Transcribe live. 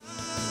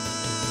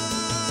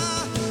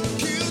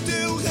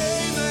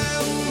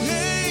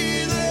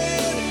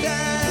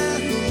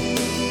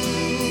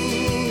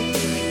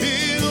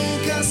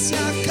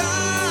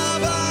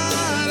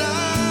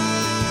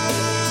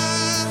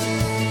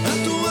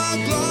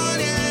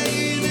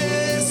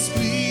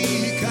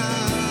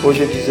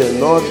Hoje é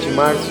 19 de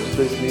março de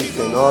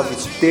 2019,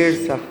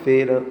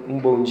 terça-feira. Um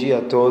bom dia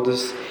a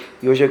todos.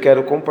 E hoje eu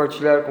quero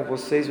compartilhar com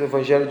vocês o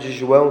Evangelho de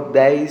João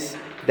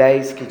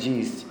 10:10, que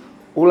diz: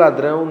 O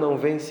ladrão não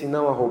vem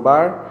senão a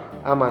roubar,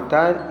 a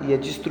matar e a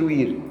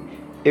destruir.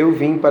 Eu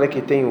vim para que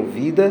tenham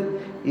vida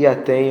e a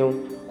tenham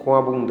com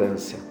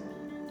abundância.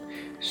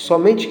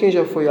 Somente quem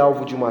já foi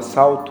alvo de um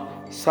assalto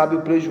sabe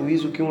o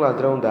prejuízo que um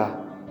ladrão dá.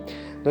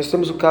 Nós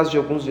temos o caso de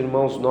alguns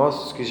irmãos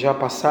nossos que já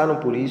passaram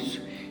por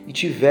isso e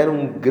tiveram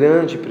um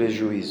grande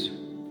prejuízo.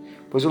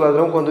 Pois o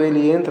ladrão, quando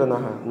ele entra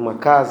numa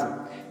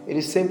casa,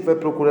 ele sempre vai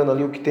procurando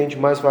ali o que tem de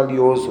mais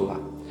valioso lá.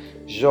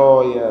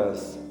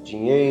 Joias,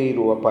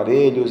 dinheiro,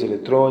 aparelhos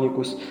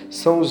eletrônicos,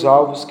 são os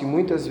alvos que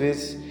muitas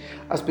vezes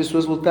as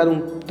pessoas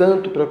lutaram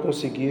tanto para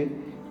conseguir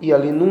e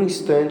ali num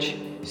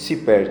instante se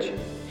perde.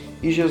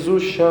 E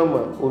Jesus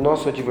chama o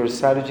nosso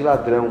adversário de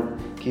ladrão,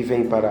 que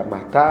vem para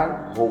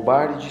matar,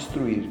 roubar e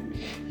destruir.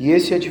 E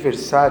esse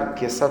adversário,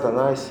 que é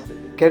Satanás,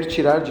 quer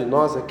tirar de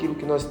nós aquilo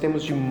que nós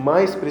temos de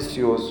mais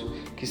precioso,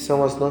 que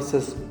são as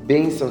nossas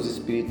bênçãos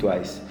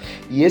espirituais.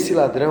 E esse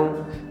ladrão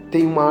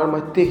tem uma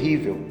arma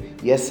terrível,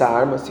 e essa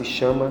arma se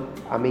chama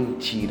a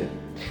mentira.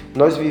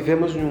 Nós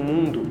vivemos num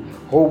mundo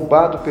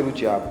roubado pelo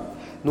diabo,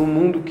 num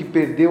mundo que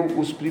perdeu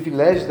os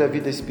privilégios da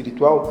vida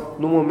espiritual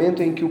no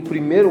momento em que o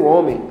primeiro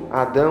homem,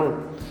 Adão,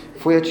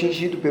 foi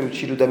atingido pelo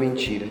tiro da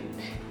mentira.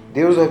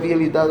 Deus havia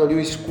lhe dado ali o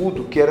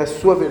escudo, que era a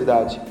sua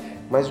verdade,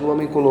 mas o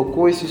homem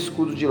colocou esse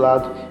escudo de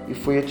lado e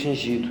foi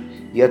atingido.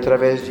 E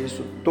através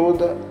disso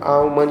toda a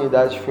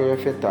humanidade foi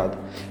afetada.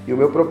 E o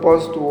meu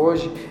propósito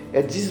hoje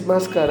é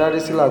desmascarar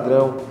esse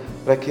ladrão,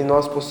 para que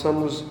nós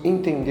possamos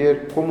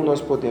entender como nós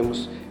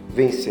podemos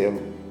vencê-lo.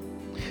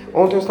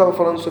 Ontem eu estava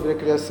falando sobre a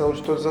criação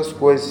de todas as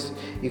coisas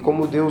e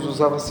como Deus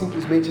usava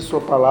simplesmente a sua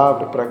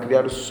palavra para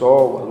criar o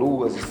sol, a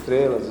lua, as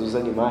estrelas, os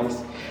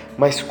animais.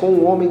 Mas com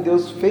o homem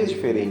Deus fez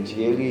diferente.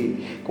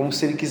 Ele, como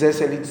se ele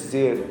quisesse ali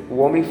dizer, o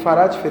homem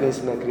fará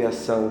diferença na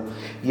criação.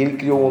 E ele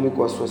criou o homem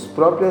com as suas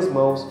próprias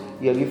mãos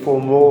e ali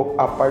formou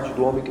a parte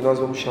do homem que nós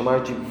vamos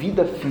chamar de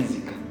vida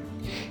física.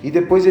 E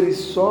depois ele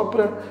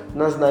sopra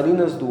nas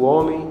narinas do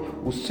homem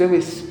o seu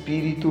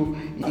espírito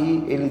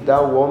e ele dá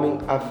ao homem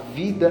a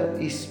vida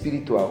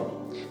espiritual.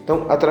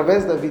 Então,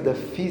 através da vida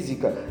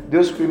física,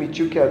 Deus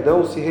permitiu que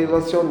Adão se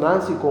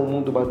relacionasse com o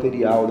mundo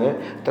material,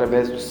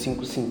 através dos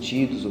 5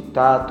 sentidos, o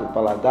tato, o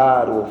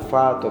paladar, o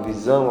olfato, a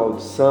visão, a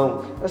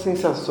audição, as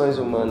sensações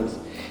humanas.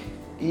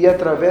 E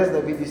através da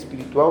vida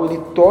espiritual, ele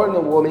torna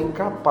o homem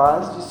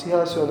capaz de se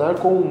relacionar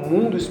com o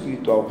mundo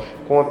espiritual,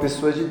 com a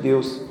pessoa de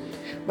Deus.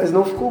 Mas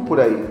não ficou por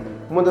aí.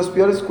 Uma das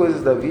piores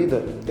coisas da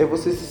vida é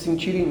você se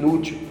sentir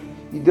inútil.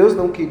 E Deus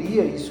não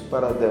queria isso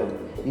para Adão.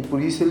 E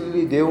por isso ele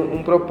lhe deu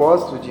um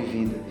propósito de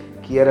vida,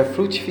 que era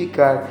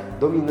frutificar,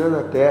 dominando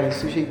a terra e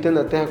sujeitando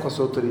a terra com a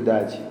sua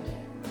autoridade.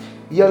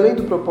 E além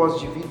do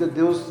propósito de vida,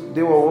 Deus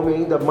deu ao homem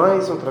ainda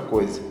mais outra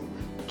coisa,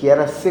 que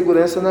era a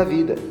segurança na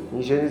vida,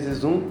 em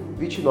Gênesis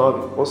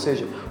 1:29. Ou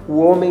seja, o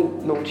homem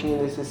não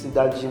tinha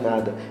necessidade de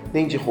nada,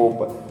 nem de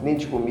roupa, nem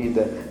de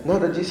comida,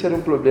 nada disso era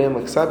um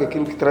problema. Sabe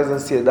aquilo que traz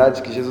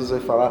ansiedade, que Jesus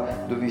vai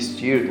falar do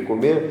vestir, do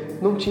comer?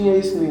 Não tinha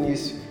isso no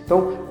início.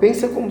 Então,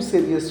 pensa como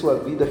seria a sua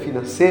vida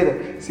financeira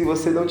se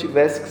você não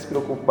tivesse que se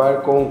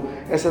preocupar com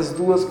essas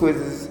duas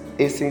coisas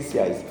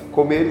essenciais,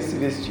 comer e se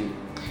vestir.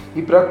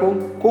 E para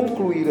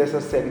concluir essa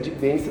série de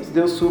bênçãos,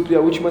 Deus supre a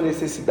última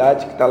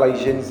necessidade, que está lá em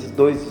Gênesis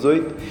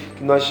 2:18,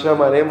 que nós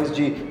chamaremos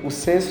de o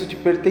senso de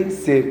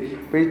pertencer.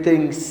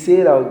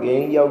 Pertencer a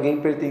alguém e alguém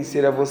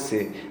pertencer a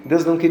você.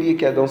 Deus não queria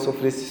que Adão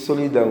sofresse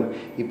solidão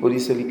e por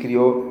isso ele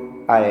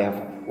criou a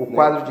Eva. O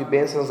quadro de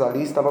bênçãos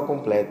ali estava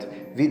completo: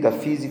 vida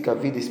física,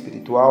 vida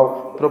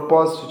espiritual,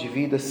 propósito de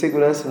vida,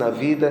 segurança na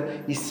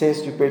vida e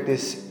senso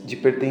de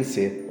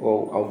pertencer,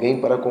 ou alguém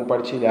para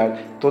compartilhar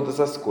todas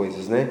as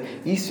coisas,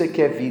 Isso é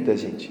que é vida,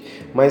 gente.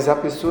 Mas há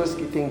pessoas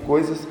que têm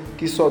coisas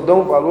que só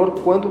dão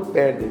valor quando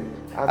perdem.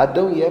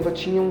 Adão e Eva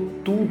tinham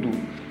tudo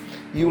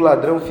e o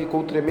ladrão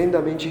ficou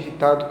tremendamente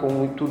irritado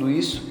com tudo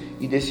isso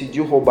e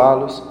decidiu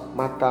roubá-los,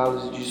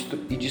 matá-los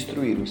e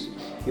destruí-los.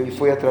 Ele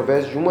foi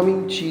através de uma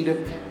mentira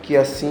que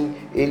assim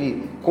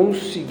ele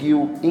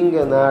conseguiu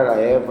enganar a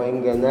Eva,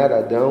 enganar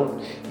Adão,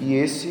 e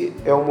esse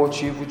é o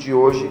motivo de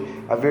hoje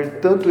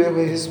haver tanto erro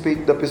a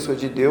respeito da pessoa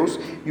de Deus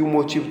e o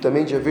motivo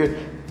também de haver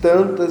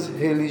tantas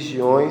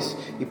religiões,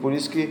 e por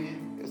isso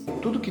que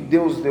tudo que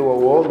Deus deu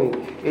ao homem,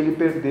 ele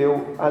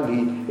perdeu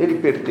ali. Ele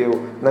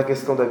perdeu na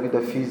questão da vida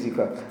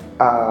física.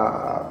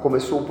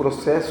 Começou o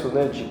processo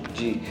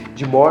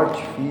de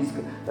morte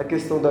física. Na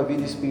questão da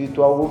vida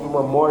espiritual, houve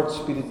uma morte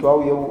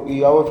espiritual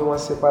e houve uma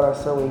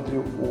separação entre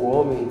o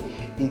homem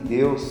e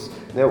Deus.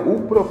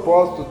 O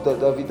propósito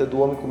da vida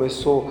do homem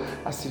começou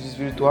a se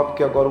desvirtuar,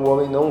 porque agora o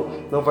homem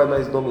não vai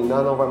mais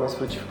dominar, não vai mais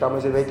frutificar,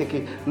 mas ele vai ter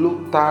que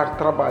lutar,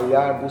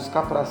 trabalhar,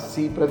 buscar para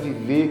si, para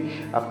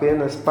viver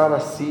apenas para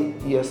si,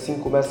 e assim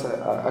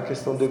começa a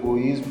questão do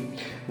egoísmo.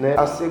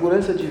 A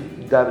segurança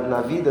na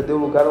vida deu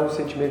lugar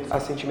a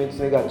sentimentos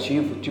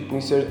negativos, tipo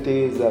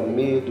incerteza,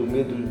 medo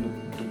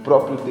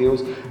próprio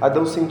Deus.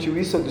 Adão sentiu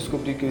isso ao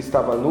descobrir que ele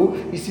estava nu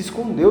e se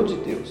escondeu de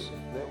Deus.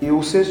 E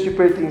o senso de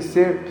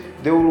pertencer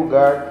deu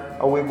lugar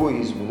ao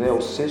egoísmo,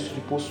 o senso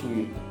de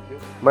possuir.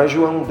 Mas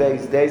João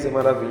 10:10 é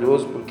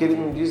maravilhoso porque ele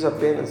não diz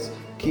apenas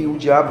que o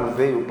diabo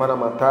veio para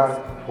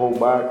matar,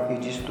 roubar e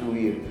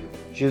destruir.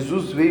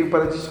 Jesus veio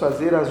para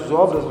desfazer as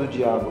obras do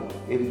diabo.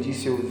 Ele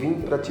disse: eu vim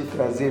para te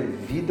trazer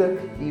vida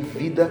e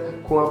vida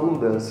com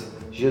abundância.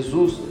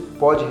 Jesus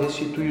pode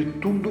restituir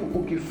tudo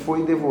o que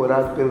foi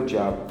devorado pelo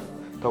diabo.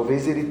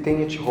 Talvez ele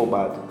tenha te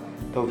roubado.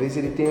 Talvez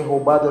ele tenha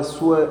roubado a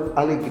sua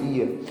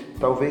alegria.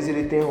 Talvez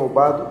ele tenha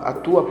roubado a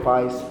tua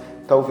paz.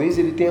 Talvez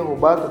ele tenha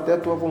roubado até a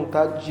tua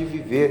vontade de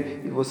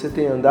viver e você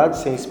tenha andado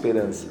sem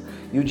esperança.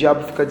 E o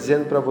diabo fica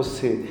dizendo para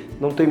você: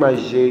 não tem mais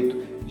jeito,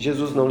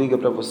 Jesus não liga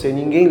para você,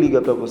 ninguém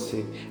liga para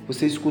você.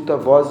 Você escuta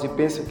vozes e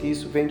pensa que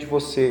isso vem de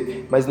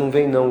você, mas não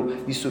vem não.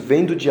 Isso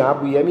vem do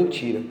diabo e é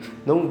mentira.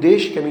 Não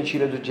deixe que a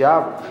mentira do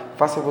diabo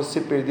faça você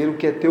perder o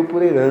que é teu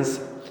por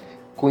herança.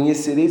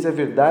 Conhecereis a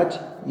verdade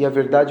e a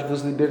verdade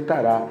vos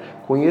libertará.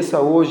 Conheça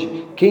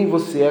hoje quem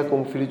você é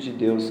como filho de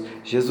Deus.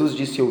 Jesus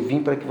disse: eu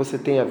vim para que você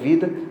tenha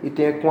vida e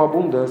tenha com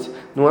abundância.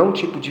 Não é um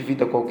tipo de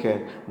vida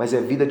qualquer, mas é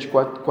vida de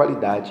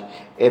qualidade.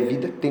 É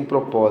vida que tem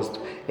propósito.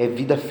 É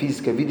vida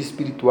física, é vida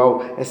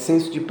espiritual, é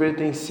senso de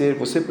pertencer.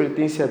 Você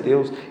pertence a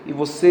Deus e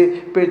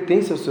você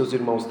pertence aos seus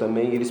irmãos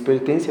também. Eles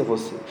pertencem a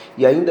você.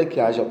 E ainda que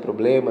haja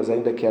problemas,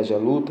 ainda que haja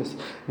lutas,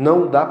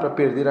 não dá para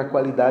perder a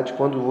qualidade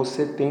quando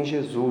você tem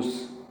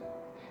Jesus.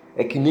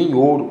 É que nem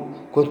ouro,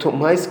 quanto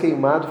mais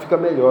queimado fica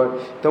melhor.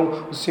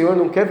 Então o Senhor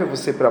não quer ver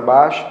você para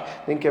baixo,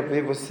 nem quer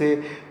ver você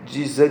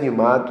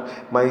desanimado,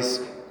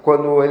 mas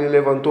quando ele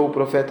levantou o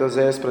profeta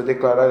Oséias para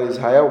declarar a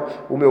Israel: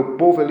 o meu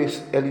povo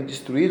é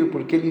destruído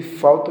porque lhe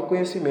falta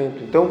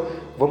conhecimento. Então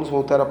vamos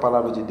voltar à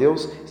palavra de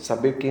Deus,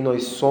 saber quem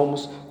nós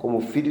somos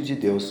como filho de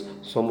Deus.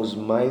 Somos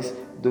mais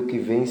do que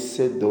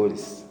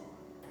vencedores.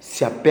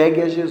 Se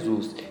apegue a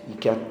Jesus e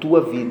que a tua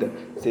vida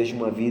seja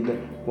uma vida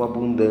com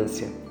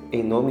abundância.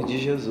 Em nome de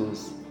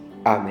Jesus.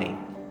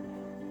 Amém.